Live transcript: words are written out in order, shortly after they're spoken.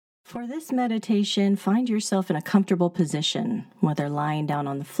For this meditation, find yourself in a comfortable position, whether lying down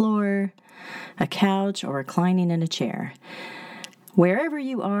on the floor, a couch, or reclining in a chair. Wherever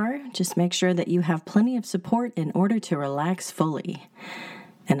you are, just make sure that you have plenty of support in order to relax fully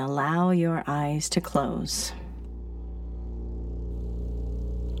and allow your eyes to close.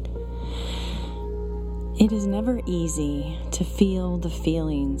 It is never easy to feel the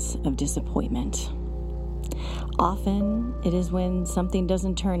feelings of disappointment. Often, it is when something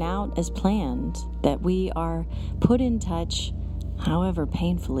doesn't turn out as planned that we are put in touch, however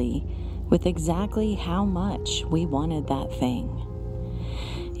painfully, with exactly how much we wanted that thing.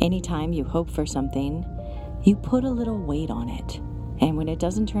 Anytime you hope for something, you put a little weight on it, and when it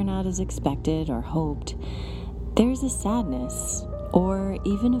doesn't turn out as expected or hoped, there's a sadness or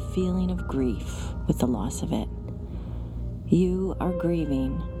even a feeling of grief with the loss of it. You are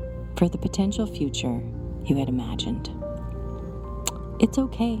grieving for the potential future you had imagined. It's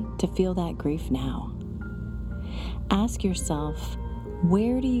okay to feel that grief now. Ask yourself,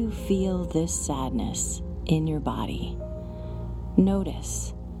 where do you feel this sadness in your body?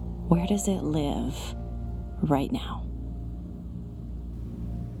 Notice, where does it live right now?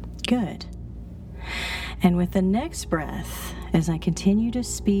 Good. And with the next breath, as I continue to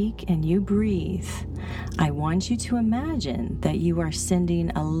speak and you breathe, I want you to imagine that you are sending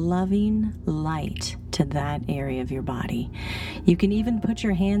a loving light to that area of your body. You can even put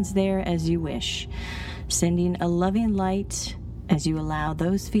your hands there as you wish, sending a loving light as you allow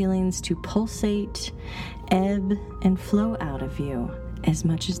those feelings to pulsate, ebb, and flow out of you as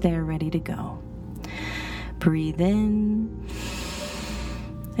much as they're ready to go. Breathe in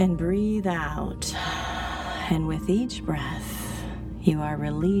and breathe out. And with each breath, you are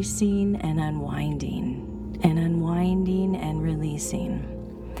releasing and unwinding and releasing.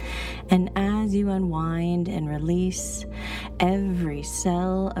 And as you unwind and release, every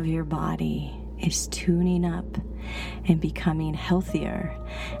cell of your body is tuning up and becoming healthier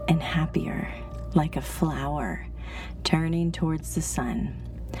and happier, like a flower turning towards the sun.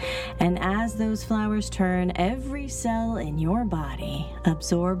 And as those flowers turn, every cell in your body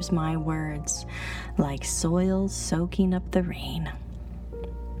absorbs my words like soil soaking up the rain.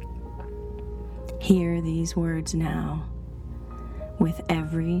 Hear these words now with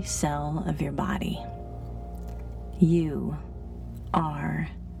every cell of your body. You are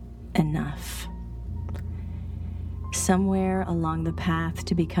enough. Somewhere along the path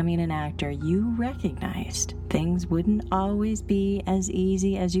to becoming an actor, you recognized things wouldn't always be as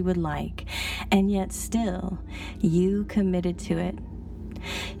easy as you would like, and yet still, you committed to it.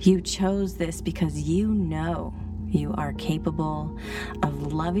 You chose this because you know you are capable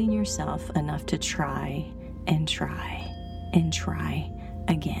of loving yourself enough to try and try and try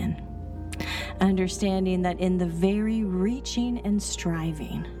again. Understanding that in the very reaching and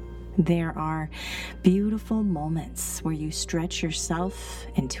striving, there are beautiful moments where you stretch yourself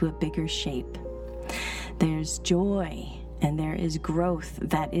into a bigger shape. There's joy and there is growth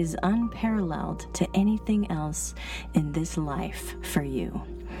that is unparalleled to anything else in this life for you.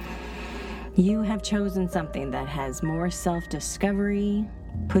 You have chosen something that has more self-discovery,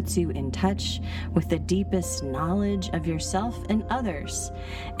 puts you in touch with the deepest knowledge of yourself and others,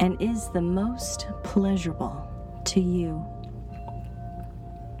 and is the most pleasurable to you.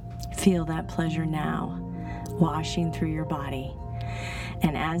 Feel that pleasure now, washing through your body.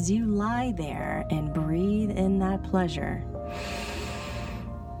 And as you lie there and breathe in that pleasure,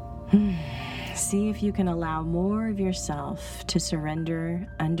 see if you can allow more of yourself to surrender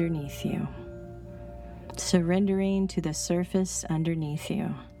underneath you. Surrendering to the surface underneath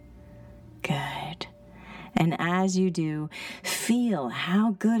you. Good. And as you do, feel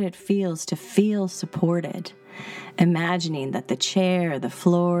how good it feels to feel supported. Imagining that the chair, the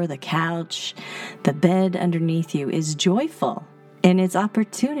floor, the couch, the bed underneath you is joyful in its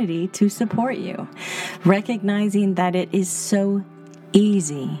opportunity to support you. Recognizing that it is so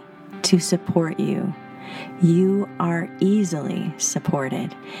easy to support you. You are easily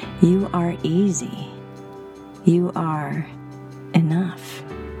supported. You are easy. You are enough.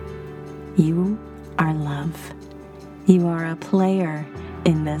 You are love. You are a player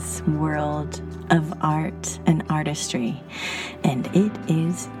in this world of art and artistry, and it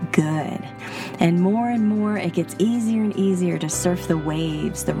is good. And more, it gets easier and easier to surf the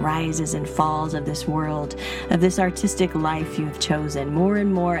waves, the rises and falls of this world, of this artistic life you have chosen. More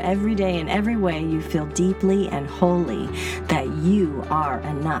and more, every day in every way, you feel deeply and wholly that you are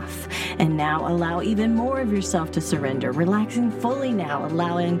enough. And now allow even more of yourself to surrender, relaxing fully now,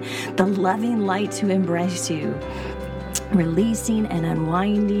 allowing the loving light to embrace you. releasing and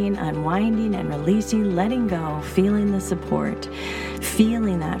unwinding and releasing, letting go, feeling the support,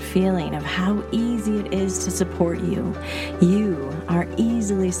 feeling that feeling of how easy it is to support you. You are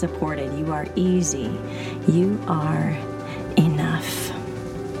easily supported. You are easy. You are enough.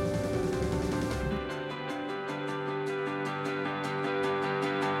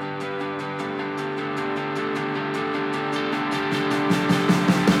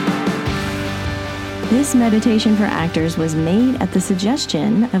 This meditation for actors was made at the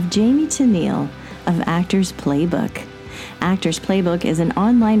suggestion of Jamie Tennille of Actors Playbook. Actors Playbook is an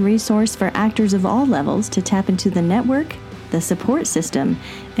online resource for actors of all levels to tap into the network, the support system,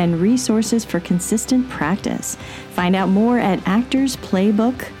 and resources for consistent practice. Find out more at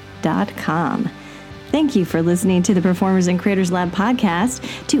actorsplaybook.com. Thank you for listening to the Performers and Creators Lab podcast.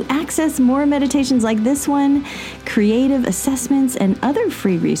 To access more meditations like this one, creative assessments, and other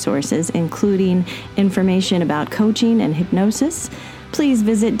free resources, including information about coaching and hypnosis, please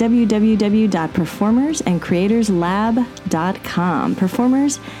visit www.performersandcreatorslab.com.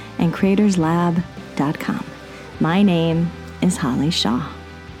 Performersandcreatorslab.com. My name is Holly Shaw.